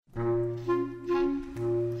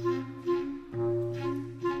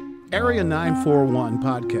Area 941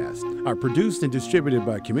 podcasts are produced and distributed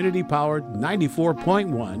by community-powered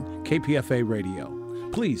 94.1 KPFA Radio.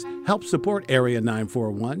 Please help support Area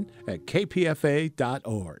 941 at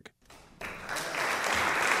kpfa.org.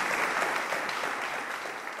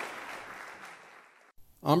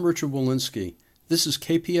 I'm Richard Walensky. This is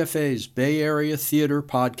KPFA's Bay Area Theater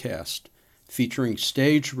Podcast, featuring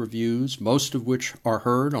stage reviews, most of which are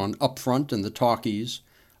heard on Upfront and the Talkies,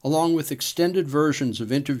 along with extended versions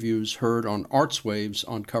of interviews heard on Arts Waves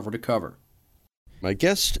on Cover to Cover. My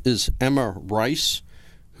guest is Emma Rice,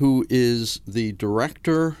 who is the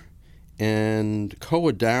director and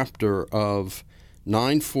co-adapter of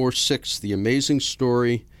 946, The Amazing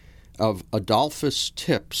Story of Adolphus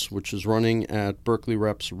Tips, which is running at Berkeley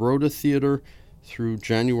Rep's Rhoda Theater through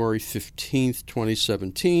January 15th,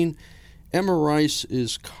 2017. Emma Rice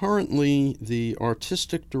is currently the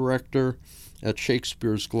artistic director at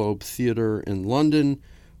Shakespeare's Globe Theatre in London,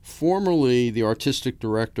 formerly the artistic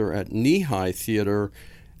director at Knee-High Theatre.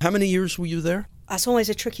 How many years were you there? That's always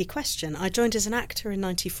a tricky question. I joined as an actor in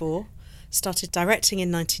 94, started directing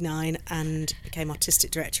in 99, and became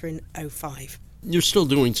artistic director in 05. You're still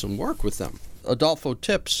doing some work with them. Adolpho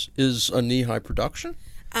Tips is a Knee-High production?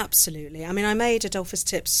 Absolutely. I mean, I made Adolphus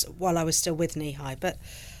Tips while I was still with Knee-High, but,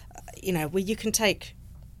 you can take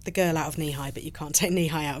the girl out of Knee-High, but you can't take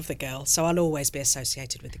Knee-High out of the girl, so I'll always be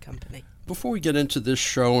associated with the company. Before we get into this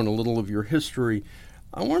show and a little of your history,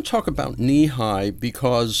 I want to talk about Knee-High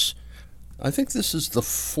because I think this is the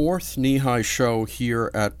fourth Knee-High show here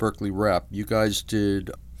at Berkeley Rep. You guys did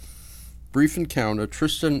Brief Encounter,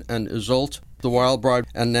 Tristan and Isolde, The Wild Bride,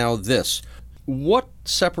 and now this. What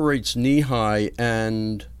separates Knee-High,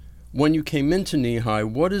 and when you came into Knee-High,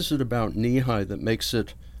 what is it about Knee-High that makes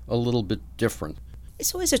it a little bit different?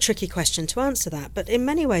 It's always a tricky question to answer that, but in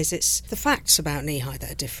many ways it's the facts about Knee-High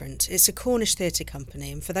that are different. It's a Cornish theatre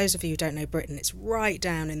company, and for those of you who don't know Britain, it's right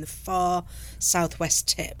down in the far southwest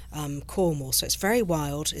tip, Cornwall, so it's very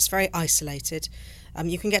wild, it's very isolated.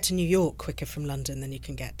 You can get to New York quicker from London than you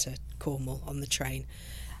can get to Cornwall on the train.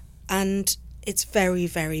 And it's very,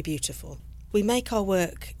 very beautiful. We make our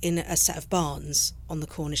work in a set of barns on the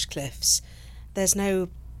Cornish cliffs. There's no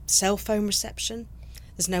cell phone reception.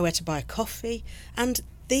 There's nowhere to buy a coffee. And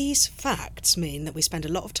these facts mean that we spend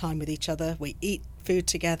a lot of time with each other. We eat food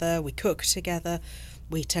together. We cook together.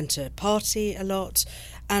 We tend to party a lot.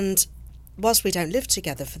 And whilst we don't live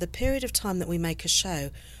together, for the period of time that we make a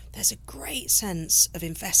show, there's a great sense of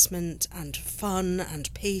investment and fun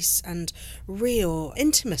and peace and real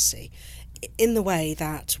intimacy in the way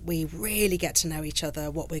that we really get to know each other,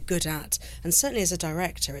 what we're good at. And certainly as a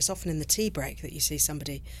director, it's often in the tea break that you see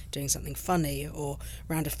somebody doing something funny, or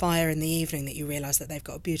around a fire in the evening that you realise that they've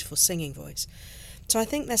got a beautiful singing voice. So I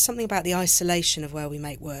think there's something about the isolation of where we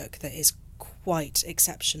make work that is quite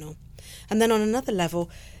exceptional. And then on another level,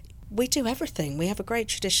 we do everything. We have a great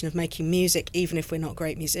tradition of making music, even if we're not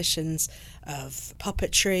great musicians, of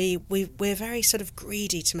puppetry. We're very sort of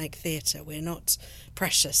greedy to make theatre. We're not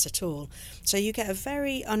precious at all. So you get a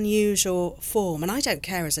very unusual form, and I don't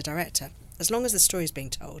care as a director. As long as the story is being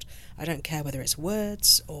told, I don't care whether it's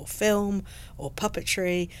words or film or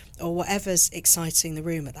puppetry or whatever's exciting the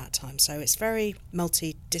room at that time. So it's very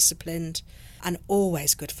multidisciplined and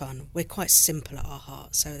always good fun. We're quite simple at our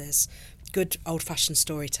heart, so there's good old-fashioned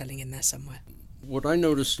storytelling in there somewhere. What I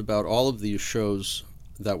noticed about all of these shows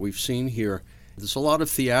that we've seen here, there's a lot of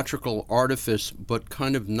theatrical artifice, but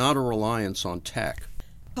kind of not a reliance on tech.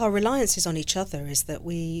 Our reliance is on each other, is that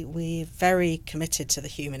we're very committed to the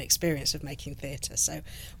human experience of making theatre. So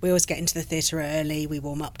we always get into the theatre early, we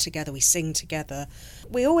warm up together, we sing together.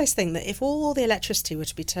 We always think that if all the electricity were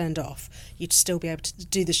to be turned off, you'd still be able to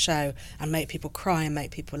do the show and make people cry and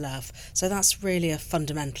make people laugh. So that's really a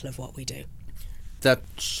fundamental of what we do. That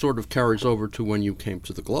sort of carries over to when you came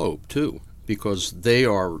to the Globe, too, because they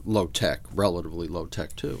are low-tech, relatively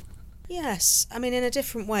low-tech, too. Yes, I mean in a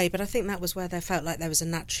different way, but I think that was where they felt like there was a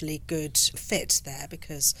naturally good fit there,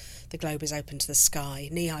 because the Globe is open to the sky.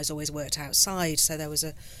 Knee-High's always worked outside, so there was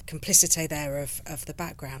a complicity there of the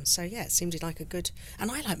background. So yeah, it seemed like a good,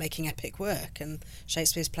 and I like making epic work, and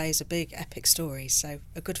Shakespeare's plays are big epic stories, so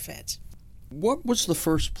a good fit. What was the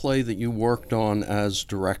first play that you worked on as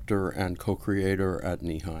director and co-creator at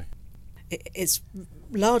Knee-High? It's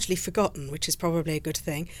largely forgotten, which is probably a good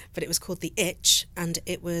thing, but it was called The Itch, and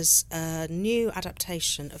it was a new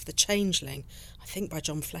adaptation of The Changeling, I think by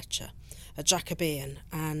John Fletcher, a Jacobean,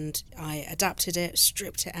 and I adapted it,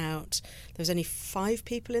 stripped it out. There was only 5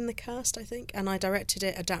 people in the cast, I think, and I directed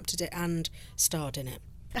it, adapted it, and starred in it.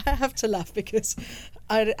 I have to laugh because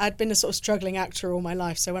I'd been a sort of struggling actor all my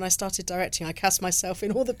life. So when I started directing, I cast myself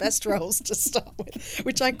in all the best roles to start with,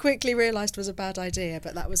 which I quickly realised was a bad idea,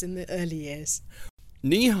 but that was in the early years.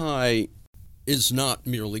 Knee-High is not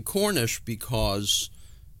merely Cornish because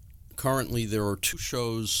currently there are 2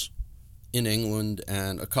 shows in England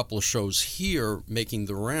and a couple of shows here making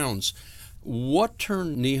the rounds. What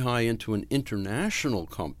turned Knee-High into an international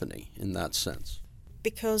company in that sense?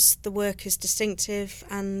 Because the work is distinctive,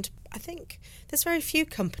 and I think there's very few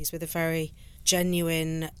companies with a very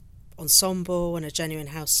genuine ensemble and a genuine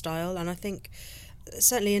house style, and I think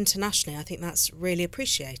certainly internationally I think that's really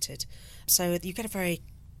appreciated. So you get a very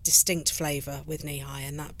distinct flavour with Knee-High,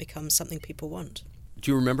 and that becomes something people want. Do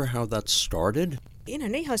you remember how that started? You know,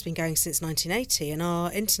 Knee-High's been going since 1980, and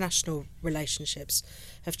our international relationships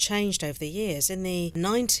have changed over the years. In the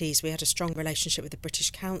 90s, we had a strong relationship with the British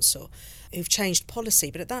Council, who've changed policy,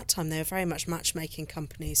 but at that time they were very much matchmaking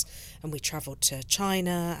companies, and we travelled to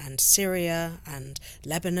China and Syria and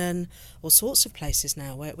Lebanon, all sorts of places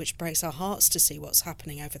now, which breaks our hearts to see what's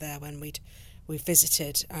happening over there when we've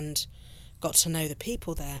visited and got to know the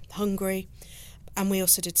people there. Hungary. And we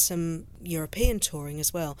also did some European touring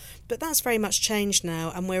as well. But that's very much changed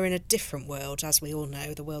now, and we're in a different world, as we all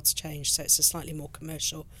know. The world's changed, so it's a slightly more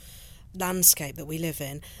commercial landscape that we live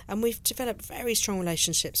in. And we've developed very strong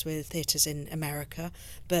relationships with theatres in America,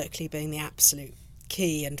 Berkeley being the absolute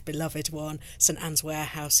key and beloved one, St Anne's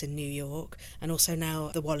Warehouse in New York, and also now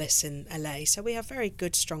the Wallace in LA. So we have very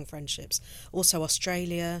good, strong friendships. Also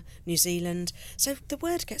Australia, New Zealand. So the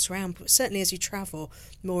word gets around, but certainly as you travel,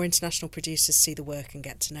 more international producers see the work and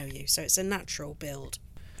get to know you. So it's a natural build.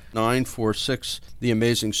 946, The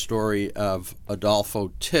Amazing Story of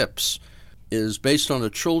Adolfo Tips, is based on a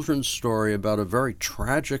children's story about a very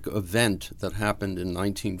tragic event that happened in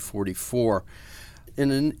 1944. In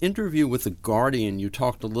an interview with The Guardian, you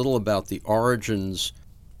talked a little about the origins.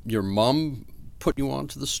 Your mum put you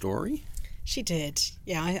onto the story? She did.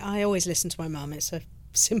 Yeah, I always listen to my mum. It's a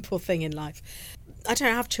simple thing in life. I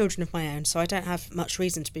don't have children of my own, so I don't have much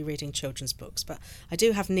reason to be reading children's books, but I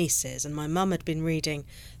do have nieces, and my mum had been reading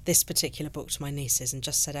this particular book to my nieces and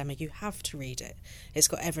just said, Emma, you have to read it. It's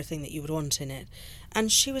got everything that you would want in it.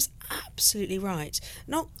 And she was absolutely right.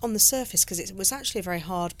 Not on the surface, because it was actually a very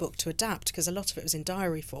hard book to adapt, because a lot of it was in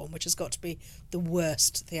diary form, which has got to be the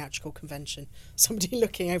worst theatrical convention, somebody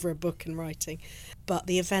looking over a book and writing. But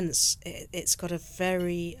the events, it's got a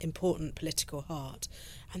very important political heart.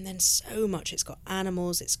 And then so much. It's got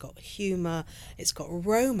animals, it's got humour, it's got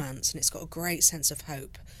romance, and it's got a great sense of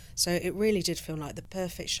hope. So it really did feel like the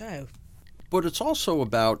perfect show. But it's also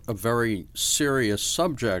about a very serious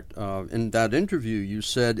subject. In that interview, you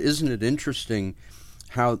said, isn't it interesting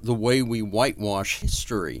how the way we whitewash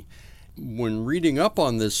history? When reading up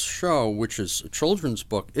on this show, which is a children's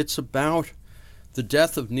book, it's about the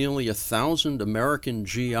death of nearly 1,000 American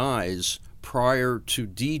GIs prior to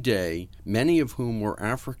D-Day, many of whom were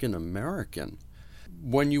African American.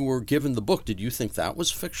 When you were given the book, did you think that was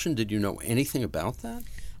fiction? Did you know anything about that?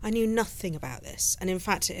 I knew nothing about this, and in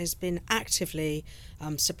fact it has been actively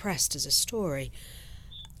suppressed as a story.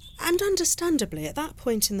 And understandably, at that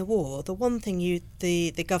point in the war, the one thing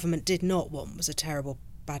the government did not want was a terrible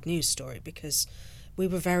bad news story, because we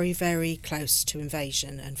were very, very close to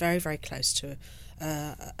invasion and very, very close to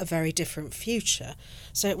a very different future.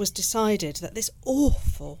 So it was decided that this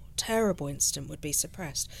awful, terrible incident would be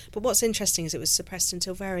suppressed. But what's interesting is it was suppressed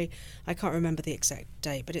until I can't remember the exact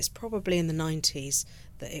date, but it's probably in the 90s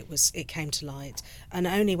that it came to light, and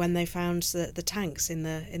only when they found the tanks in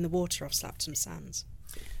the water off Slapton Sands.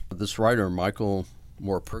 This writer, Michael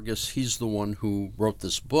Morpurgis, he's the one who wrote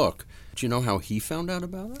this book. Do you know how he found out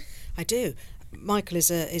about it? I do. Michael is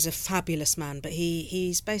a fabulous man, but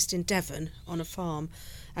he's based in Devon on a farm,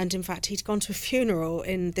 and in fact he'd gone to a funeral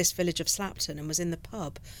in this village of Slapton and was in the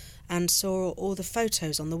pub and saw all the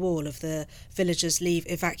photos on the wall of the villagers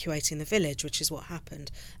evacuating the village, which is what happened,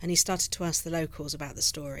 and he started to ask the locals about the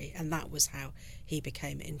story, and that was how he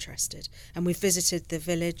became interested. And we visited the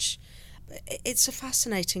village. It's a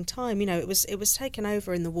fascinating time. You know, it was taken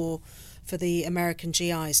over in the war for the American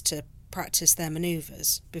GIs to practice their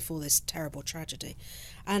manoeuvres before this terrible tragedy,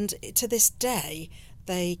 and to this day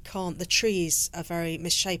the trees are very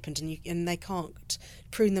misshapen, and they can't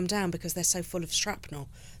prune them down because they're so full of shrapnel.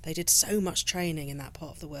 They did so much training in that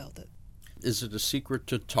part of the world. Is it a secret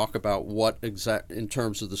to talk about what exact, in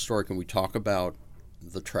terms of the story, can we talk about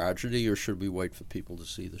the tragedy, or should we wait for people to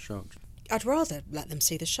see the show? I'd rather let them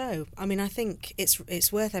see the show. I mean, I think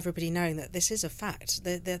it's worth everybody knowing that this is a fact.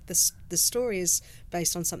 The story is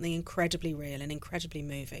based on something incredibly real and incredibly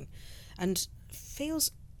moving, and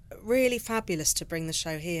feels really fabulous to bring the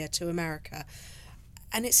show here to America.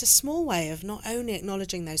 And it's a small way of not only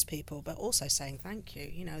acknowledging those people, but also saying thank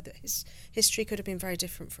you, that his history could have been very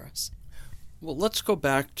different for us. Well, let's go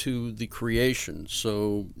back to the creation.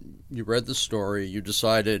 So you read the story, you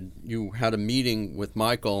decided, you had a meeting with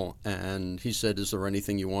Michael, and he said, is there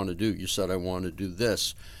anything you want to do? You said, I want to do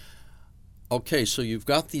this. Okay, so you've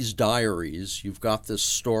got these diaries, you've got this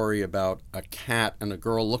story about a cat and a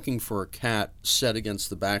girl looking for a cat set against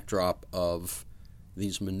the backdrop of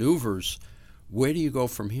these maneuvers. Where do you go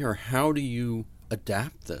from here? How do you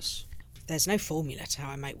adapt this? There's no formula to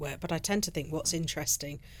how I make work, but I tend to think what's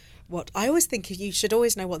interesting. I always think you should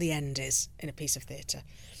always know what the end is in a piece of theatre.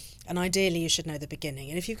 And ideally you should know the beginning.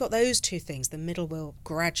 And if you've got those two things, the middle will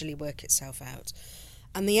gradually work itself out.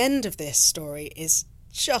 And the end of this story is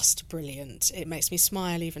just brilliant. It makes me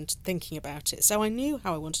smile even thinking about it. So I knew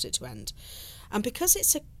how I wanted it to end. And because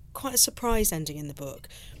it's quite a surprise ending in the book,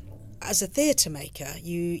 as a theatre maker,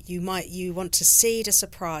 you want to seed a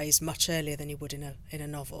surprise much earlier than you would in a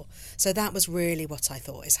novel. So that was really what I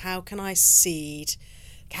thought, is how can I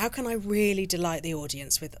really delight the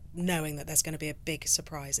audience with knowing that there's going to be a big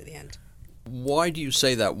surprise at the end? Why do you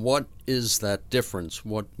say that? What is that difference?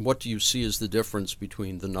 What do you see as the difference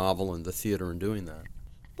between the novel and the theatre in doing that?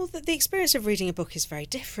 Well, the experience of reading a book is very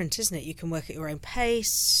different, isn't it? You can work at your own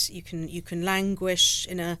pace. You can languish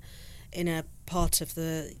in a part of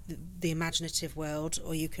the imaginative world,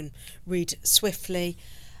 or you can read swiftly.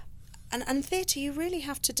 And theatre, you really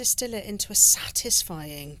have to distill it into a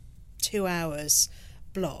satisfying 2 hours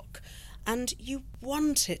block. And you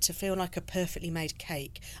want it to feel like a perfectly made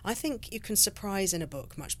cake. I think you can surprise in a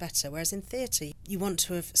book much better, whereas in theatre you want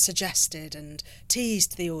to have suggested and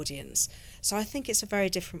teased the audience. So I think it's a very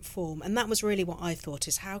different form. And that was really what I thought,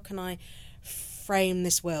 is how can I frame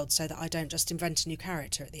this world so that I don't just invent a new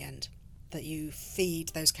character at the end, that you feed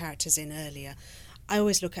those characters in earlier. I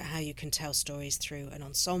always look at how you can tell stories through an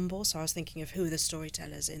ensemble. So I was thinking of who are the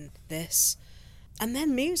storytellers in this. And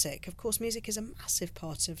then music. Of course, music is a massive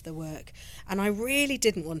part of the work. And I really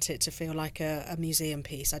didn't want it to feel like a museum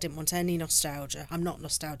piece. I didn't want any nostalgia. I'm not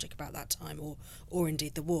nostalgic about that time or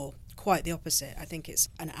indeed the war. Quite the opposite. I think it's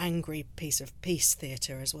an angry piece of peace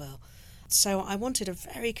theatre as well. So I wanted a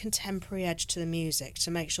very contemporary edge to the music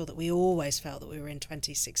to make sure that we always felt that we were in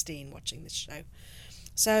 2016 watching this show.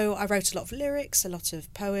 So I wrote a lot of lyrics, a lot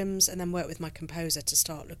of poems, and then worked with my composer to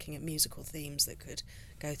start looking at musical themes that could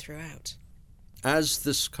go throughout. As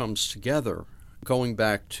this comes together, going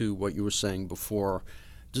back to what you were saying before,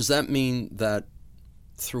 does that mean that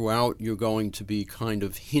throughout you're going to be kind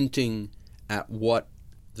of hinting at what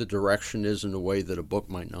the direction is in a way that a book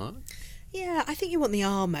might not? Yeah, I think you want the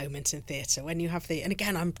aha moment in theatre when you have and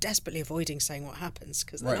again, I'm desperately avoiding saying what happens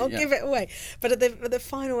because then I'll give it away. But at the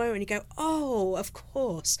final moment, you go, oh, of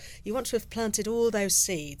course. You want to have planted all those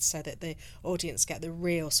seeds so that the audience get the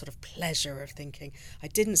real sort of pleasure of thinking, I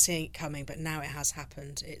didn't see it coming, but now it has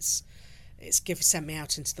happened. It's sent me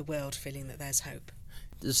out into the world feeling that there's hope.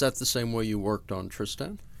 Is that the same way you worked on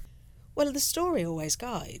Tristan? Well, the story always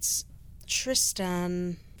guides.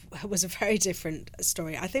 Tristan was a very different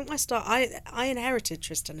story. I think I inherited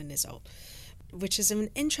Tristan and Isolde, which is an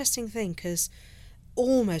interesting thing because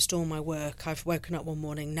almost all my work I've woken up one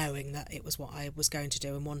morning knowing that it was what I was going to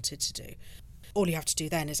do and wanted to do. All you have to do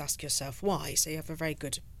then is ask yourself why, so you have a very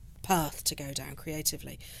good path to go down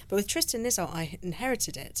creatively. But with Tristan and Isolde, I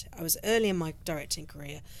inherited it. I was early in my directing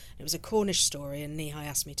career. It was a Cornish story and Nihai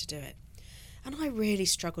asked me to do it. And I really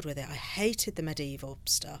struggled with it. I hated the medieval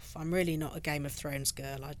stuff. I'm really not a Game of Thrones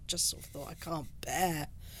girl. I just sort of thought I can't bear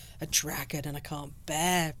a dragon and I can't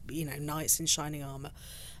bear, knights in shining armour.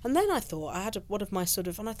 And then I thought, I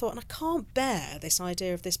can't bear this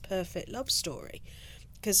idea of this perfect love story.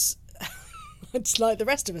 Because it's like the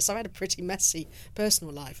rest of us. I had a pretty messy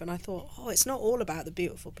personal life. And I thought, it's not all about the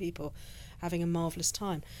beautiful people having a marvellous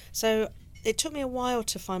time. So it took me a while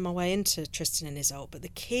to find my way into Tristan and Isolde. But the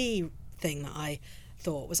key thing that I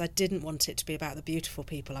thought was I didn't want it to be about the beautiful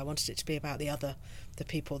people. I wanted it to be about the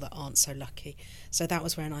people that aren't so lucky. So that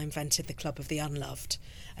was when I invented the Club of the Unloved.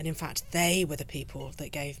 And in fact, they were the people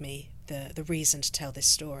that gave me the reason to tell this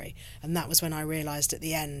story. And that was when I realised at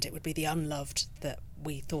the end it would be the unloved that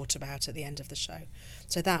we thought about at the end of the show.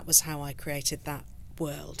 So that was how I created that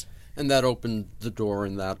world. And that opened the door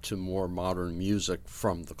in that to more modern music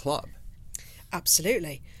from the club.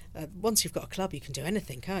 Absolutely. Once you've got a club, you can do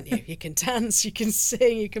anything, can't you? You can dance, you can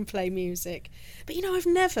sing, you can play music. But, I've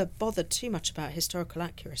never bothered too much about historical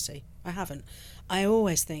accuracy. I haven't. I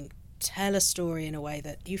always think, tell a story in a way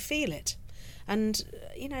that you feel it. And,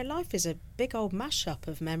 life is a big old mashup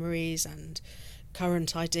of memories and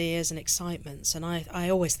current ideas and excitements, and I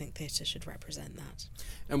always think theatre should represent that.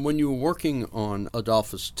 And when you were working on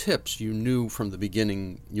Adolphus Tips, you knew from the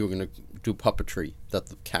beginning you were going to do puppetry, that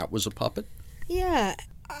the cat was a puppet? Yeah,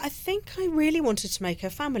 I think I really wanted to make a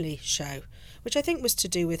family show, which I think was to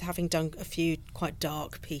do with having done a few quite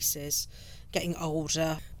dark pieces, getting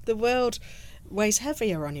older. The world weighs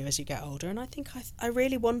heavier on you as you get older, and I think I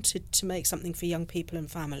really wanted to make something for young people and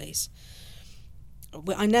families.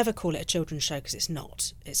 I never call it a children's show because it's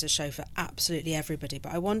not. It's a show for absolutely everybody,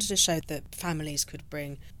 but I wanted a show that families could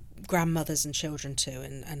bring grandmothers and children to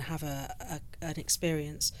and have an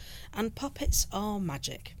experience. And puppets are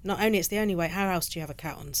magic. Not only it's the only way, how else do you have a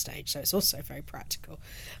cat on stage? So it's also very practical.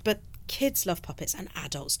 But kids love puppets and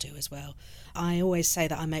adults do as well. I always say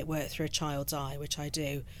that I make work through a child's eye, which I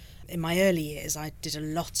do. In my early years, I did a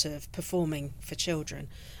lot of performing for children,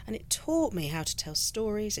 and it taught me how to tell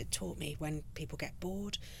stories. It taught me when people get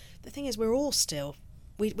bored. The thing is, we're all still,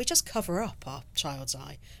 we just cover up our child's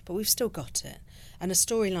eye, but we've still got it. And a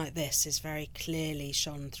story like this is very clearly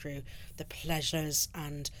shone through the pleasures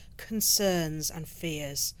and concerns and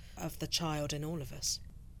fears of the child in all of us.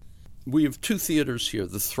 We have two theaters here,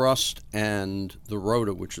 the Thrust and the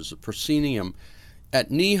Rota, which is a proscenium. At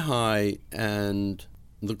Knee-High and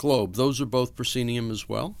the Globe, those are both proscenium as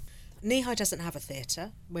well? Knee-High doesn't have a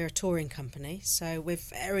theatre. We're a touring company, so we're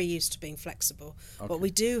very used to being flexible. Okay. What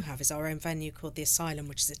we do have is our own venue called the Asylum,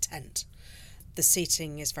 which is a tent. The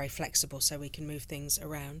seating is very flexible, so we can move things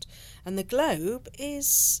around. And the Globe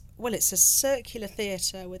is, well, it's a circular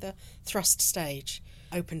theatre with a thrust stage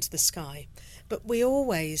open to the sky. But we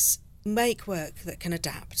always make work that can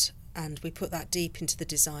adapt, and we put that deep into the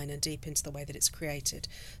design and deep into the way that it's created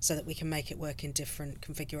so that we can make it work in different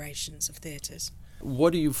configurations of theatres.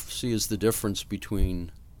 What do you see as the difference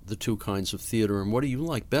between the two kinds of theatre, and what do you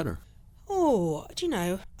like better? Oh, do you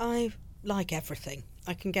know, I like everything.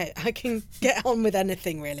 I can get on with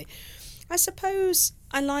anything, really. I suppose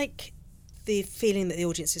I like the feeling that the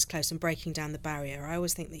audience is close and breaking down the barrier. I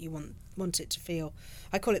always think that you want it to feel,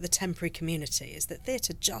 I call it the temporary community, is that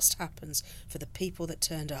theatre just happens for the people that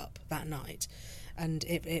turned up that night, and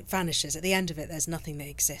it vanishes. At the end of it, there's nothing that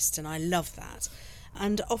exists, and I love that.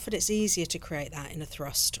 And often it's easier to create that in a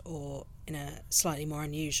thrust or in a slightly more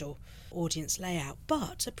unusual audience layout.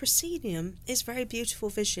 But a proscenium is very beautiful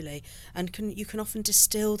visually, and you can often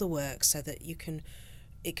distill the work so that it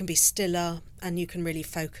can be stiller and you can really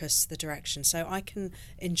focus the direction. So I can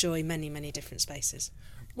enjoy many, many different spaces.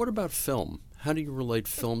 What about film? How do you relate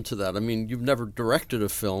film to that? I mean, you've never directed a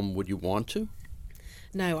film. Would you want to?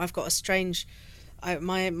 No, I've got a strange...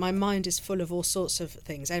 my mind is full of all sorts of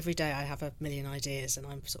things. Every day I have a million ideas and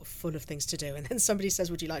I'm sort of full of things to do. And then somebody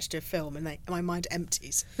says, would you like to do a film? And my mind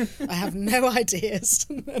empties. I have no ideas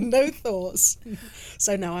and no thoughts.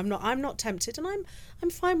 So no, I'm not tempted, and I'm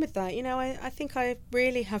fine with that. You know, I think I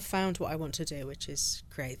really have found what I want to do, which is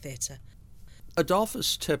create theatre.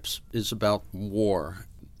 Adolphus Tips is about war,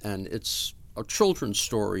 and it's a children's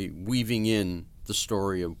story weaving in the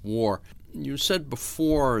story of war. You said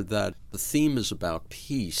before that the theme is about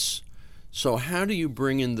peace. So how do you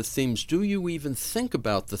bring in the themes? Do you even think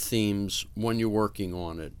about the themes when you're working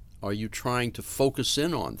on it? Are you trying to focus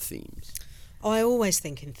in on themes? Oh, I always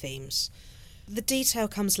think in themes. The detail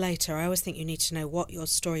comes later. I always think you need to know what your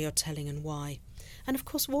story you're telling and why. And of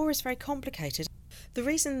course, war is very complicated. The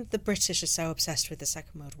reason the British are so obsessed with the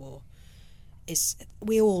Second World War is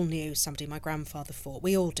we all knew somebody, my grandfather fought.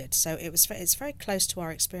 We all did. So it's very close to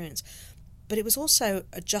our experience. But it was also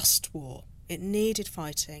a just war. It needed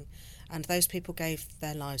fighting, and those people gave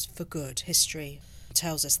their lives for good. History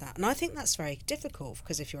tells us that. And I think that's very difficult,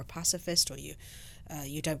 because if you're a pacifist or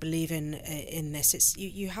you don't believe in this,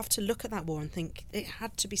 you have to look at that war and think it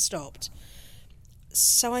had to be stopped.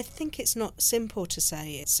 So I think it's not simple to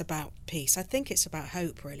say it's about peace. I think it's about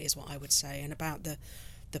hope, really, is what I would say, and about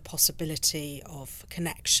the possibility of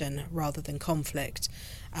connection rather than conflict,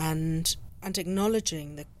 and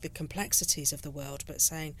acknowledging the complexities of the world, but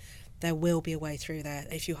saying there will be a way through there.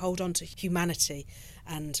 If you hold on to humanity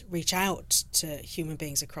and reach out to human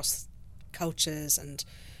beings across cultures and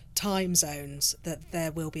time zones, that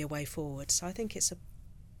there will be a way forward. So I think it's a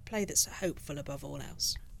play that's hopeful above all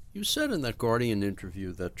else. You said in that Guardian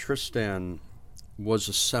interview that Tristan was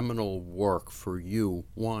a seminal work for you.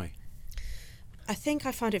 Why? I think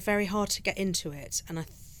I found it very hard to get into it, and I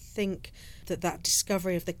think that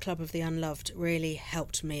discovery of the Club of the Unloved really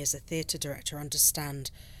helped me as a theatre director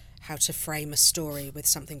understand how to frame a story with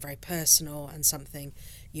something very personal and something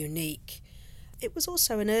unique. It was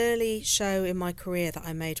also an early show in my career that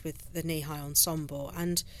I made with the Knee-High Ensemble,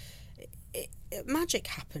 and magic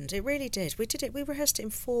happened. It really did. We rehearsed it in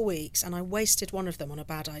 4 weeks, and I wasted one of them on a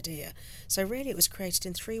bad idea. So really it was created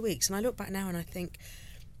in 3 weeks, and I look back now and I think,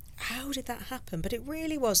 how did that happen? But it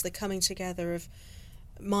really was the coming together of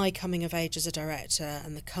my coming of age as a director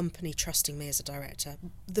and the company trusting me as a director,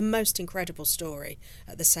 the most incredible story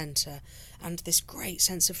at the centre, and this great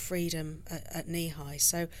sense of freedom at Knee High.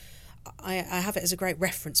 So I have it as a great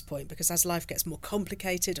reference point, because as life gets more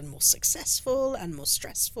complicated and more successful and more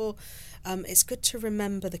stressful, it's good to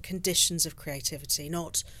remember the conditions of creativity,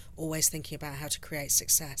 not always thinking about how to create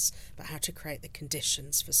success, but how to create the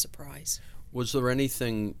conditions for surprise. Was there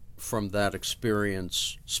anything from that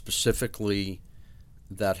experience specifically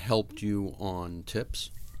that helped you on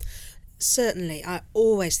tips? Certainly. I'm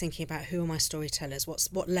always thinking about who are my storytellers,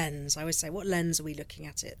 what lens. I always say, what lens are we looking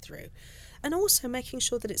at it through? And also making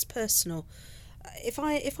sure that it's personal. If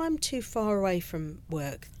I'm too far away from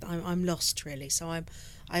work, I'm lost really. So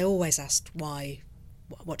I always ask why.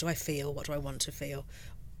 What do I feel? What do I want to feel?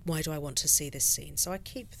 Why do I want to see this scene? So I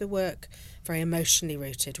keep the work very emotionally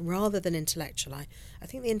rooted rather than intellectual. I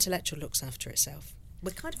think the intellectual looks after itself. We're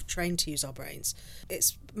kind of trained to use our brains.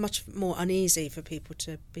 It's much more uneasy for people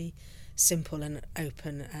to be simple and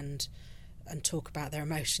open and talk about their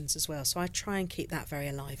emotions as well. So I try and keep that very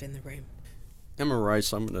alive in the room. Emma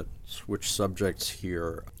Rice, I'm going to switch subjects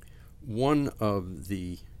here. One of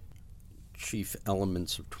the chief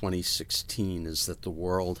elements of 2016 is that the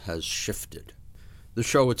world has shifted. The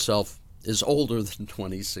show itself is older than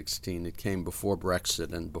 2016. It came before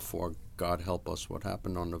Brexit and before, God help us, what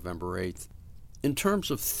happened on November 8th. In terms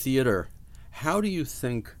of theater, how do you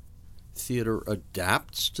think theater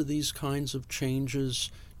adapts to these kinds of changes?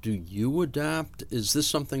 Do you adapt? Is this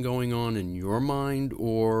something going on in your mind,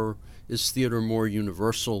 or is theater more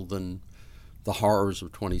universal than the horrors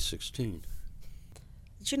of 2016?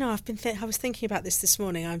 Do you know, I was thinking about this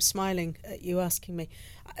morning. I'm smiling at you asking me.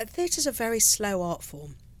 Theatre's a very slow art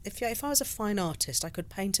form. If I was a fine artist, I could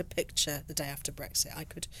paint a picture the day after Brexit. I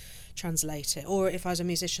could translate it. Or if I was a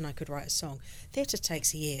musician, I could write a song. Theatre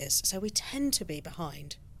takes years, so we tend to be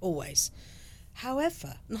behind, always.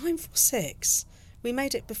 However, 946, we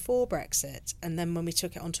made it before Brexit, and then when we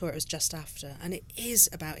took it on tour, it was just after. And it is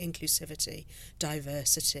about inclusivity,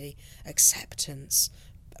 diversity, acceptance,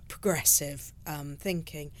 progressive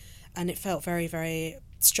thinking. And it felt very, very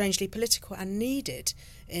strangely political and needed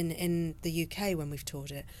in the UK when we've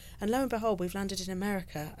toured it. And lo and behold, we've landed in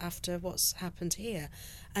America after what's happened here.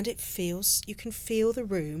 And you can feel the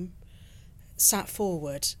room sat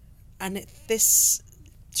forward. And this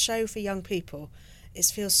show for young people, it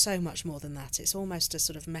feels so much more than that. It's almost a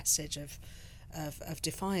sort of message of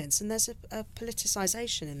defiance. And there's a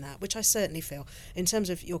politicisation in that, which I certainly feel. In terms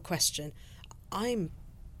of your question, I'm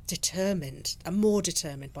more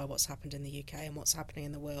determined by what's happened in the UK and what's happening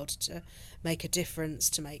in the world to make a difference,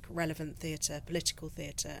 to make relevant theatre, political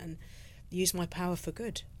theatre, and use my power for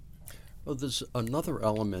good. Well, there's another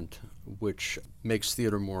element which makes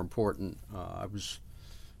theatre more important. I was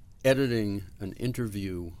editing an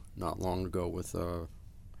interview not long ago with a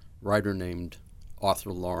writer named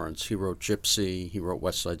Arthur Lawrence. He wrote Gypsy, he wrote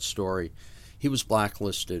West Side Story. He was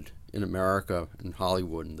blacklisted in America, in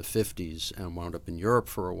Hollywood in the 50s, and wound up in Europe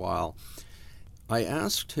for a while. I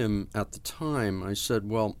asked him at the time, I said,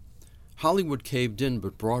 well, Hollywood caved in,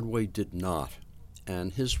 but Broadway did not.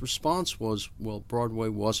 And his response was, well, Broadway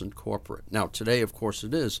wasn't corporate. Now, today, of course,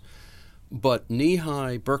 it is. But Knee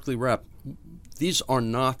High, Berkeley Rep, these are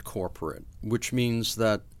not corporate, which means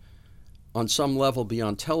that on some level,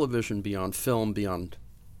 beyond television, beyond film, beyond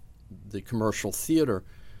the commercial theater,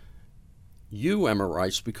 you, Emma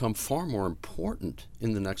Rice, become far more important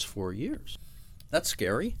in the next 4 years. That's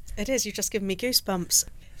scary. It is. You've just given me goosebumps.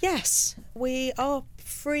 Yes, we are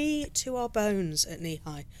free to our bones at Knee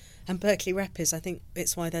High. And Berkeley Rep is. I think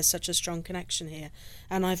it's why there's such a strong connection here.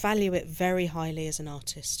 And I value it very highly as an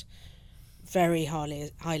artist, very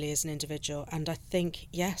highly as an individual. And I think,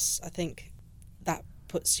 yes, that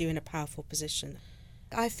puts you in a powerful position.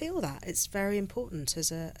 I feel that. It's very important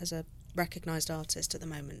as a recognised artist at the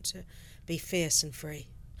moment to be fierce and free.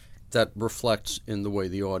 That reflects in the way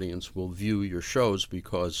the audience will view your shows,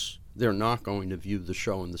 because they're not going to view the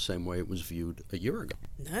show in the same way it was viewed a year ago.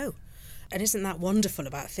 No. And isn't that wonderful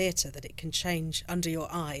about theatre, that it can change under your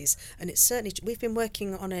eyes? And it's certainly, we've been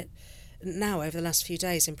working on it now over the last few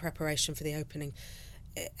days in preparation for the opening.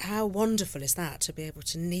 How wonderful is that, to be able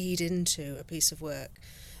to knead into a piece of work?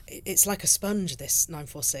 It's like a sponge, this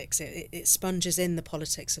 946. It sponges in the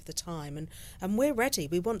politics of the time, and we're ready.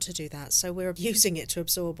 We want to do that, so we're using it to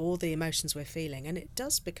absorb all the emotions we're feeling, and it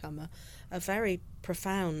does become a very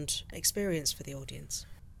profound experience for the audience.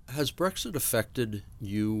 Has Brexit affected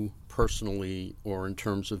you personally or in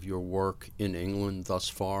terms of your work in England thus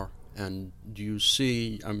far? And do you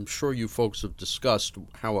see, I'm sure you folks have discussed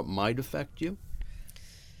how it might affect you?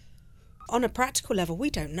 On a practical level, we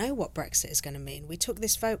don't know what Brexit is going to mean. We took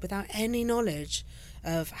this vote without any knowledge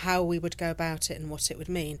of how we would go about it and what it would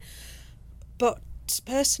mean. But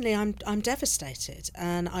personally, I'm devastated,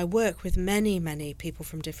 and I work with many people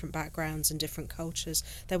from different backgrounds and different cultures.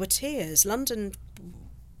 There were tears. London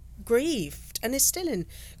grieved and is still in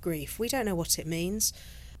grief. We don't know what it means.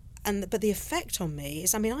 But the effect on me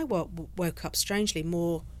is, I woke up strangely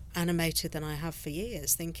more animated than I have for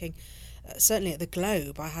years, thinking, certainly at the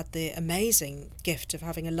Globe, I had the amazing gift of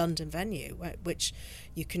having a London venue, which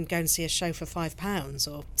you can go and see a show for £5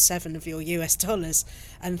 or $7 of your US dollars,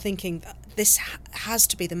 and thinking this has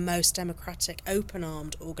to be the most democratic,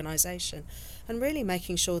 open-armed organisation, and really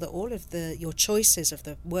making sure that all of your choices of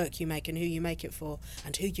the work you make and who you make it for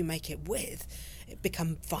and who you make it with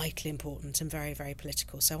become vitally important and very, very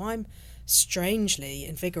political. So I'm strangely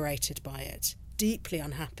invigorated by it, deeply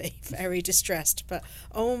unhappy, very distressed, but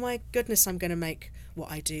oh my goodness, I'm going to make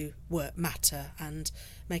what I do matter and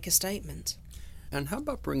make a statement. And how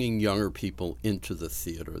about bringing younger people into the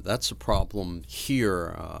theater? That's a problem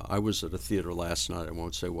here. I was at a theater last night, I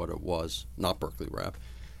won't say what it was, not Berkeley Rep,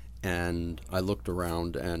 and I looked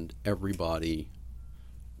around and everybody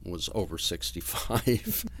was over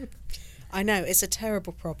 65. I know, it's a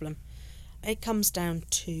terrible problem. It comes down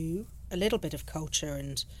to a little bit of culture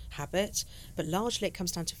and habit, but largely it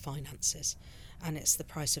comes down to finances, and it's the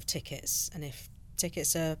price of tickets. And if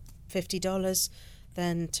tickets are $50,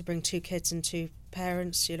 then to bring 2 kids and 2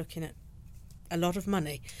 parents, you're looking at a lot of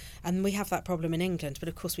money. And we have that problem in England, but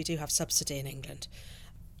of course we do have subsidy in England.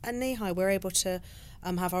 At Knee-High, we're able to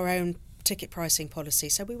have our own ticket pricing policy,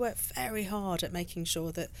 so we work very hard at making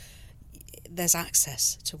sure that there's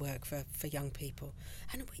access to work for young people.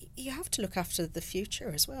 And you have to look after the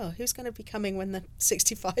future as well. Who's going to be coming when the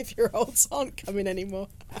 65-year-olds aren't coming anymore?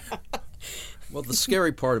 Well, the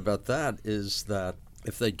scary part about that is that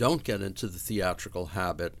if they don't get into the theatrical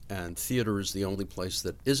habit and theater is the only place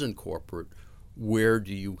that isn't corporate, where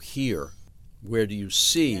do you hear, where do you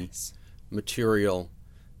see material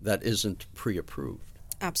that isn't pre-approved?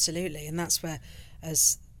 Absolutely, and that's where,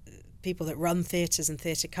 as people that run theatres and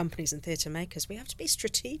theatre companies and theatre makers, we have to be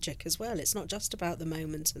strategic as well. It's not just about the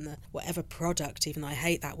moment and the whatever product, even though I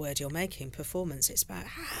hate that word you're making, performance. It's about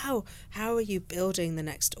how are you building the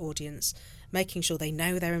next audience, making sure they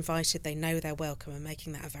know they're invited, they know they're welcome, and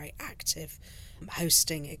making that a very active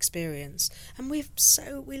hosting experience. And we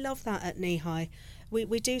love that at Knee-High.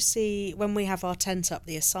 We do see, when we have our tent up,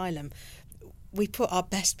 the Asylum, we put our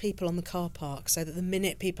best people on the car park so that the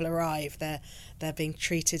minute people arrive, they're being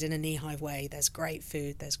treated in a Knee-High way. There's great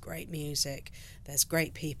food, there's great music, there's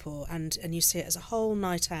great people, and you see it as a whole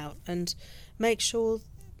night out. And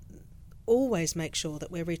always make sure that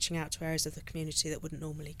we're reaching out to areas of the community that wouldn't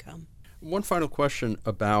normally come. One final question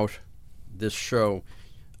about this show.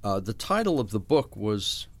 The title of the book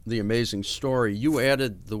was The Amazing Story. You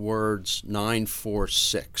added the words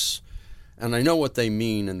 946. And I know what they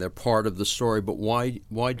mean, and they're part of the story, but why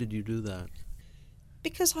did you do that?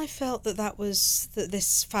 Because I felt that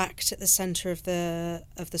this fact at the centre of the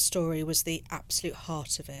story was the absolute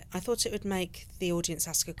heart of it. I thought it would make the audience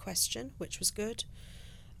ask a question, which was good.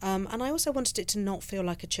 And I also wanted it to not feel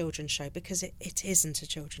like a children's show, because it isn't a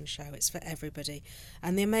children's show, it's for everybody.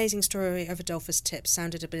 And The Amazing Story of Adolphus Tips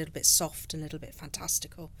sounded a little bit soft and a little bit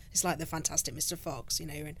fantastical. It's like the Fantastic Mr. Fox,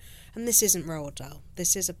 and this isn't Roald Dahl.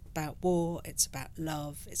 This is about war, it's about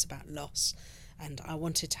love, it's about loss. And I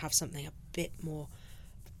wanted to have something a bit more,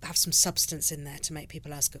 have some substance in there to make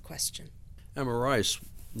people ask a question. Emma Rice,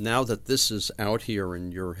 now that this is out here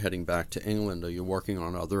and you're heading back to England, are you working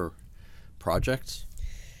on other projects?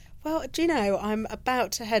 Well, do you know, I'm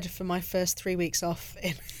about to head for my first 3 weeks off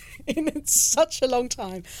in such a long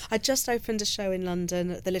time. I just opened a show in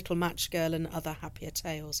London, The Little Match Girl and Other Happier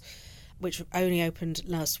Tales, which only opened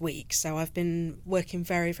last week. So I've been working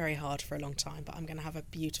very, very hard for a long time, but I'm going to have a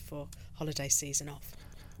beautiful holiday season off.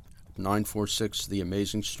 946, The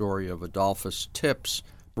Amazing Story of Adolphus Tips,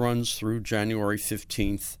 runs through January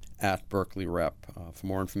 15th at Berkeley Rep. For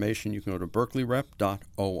more information, you can go to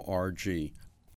berkeleyrep.org.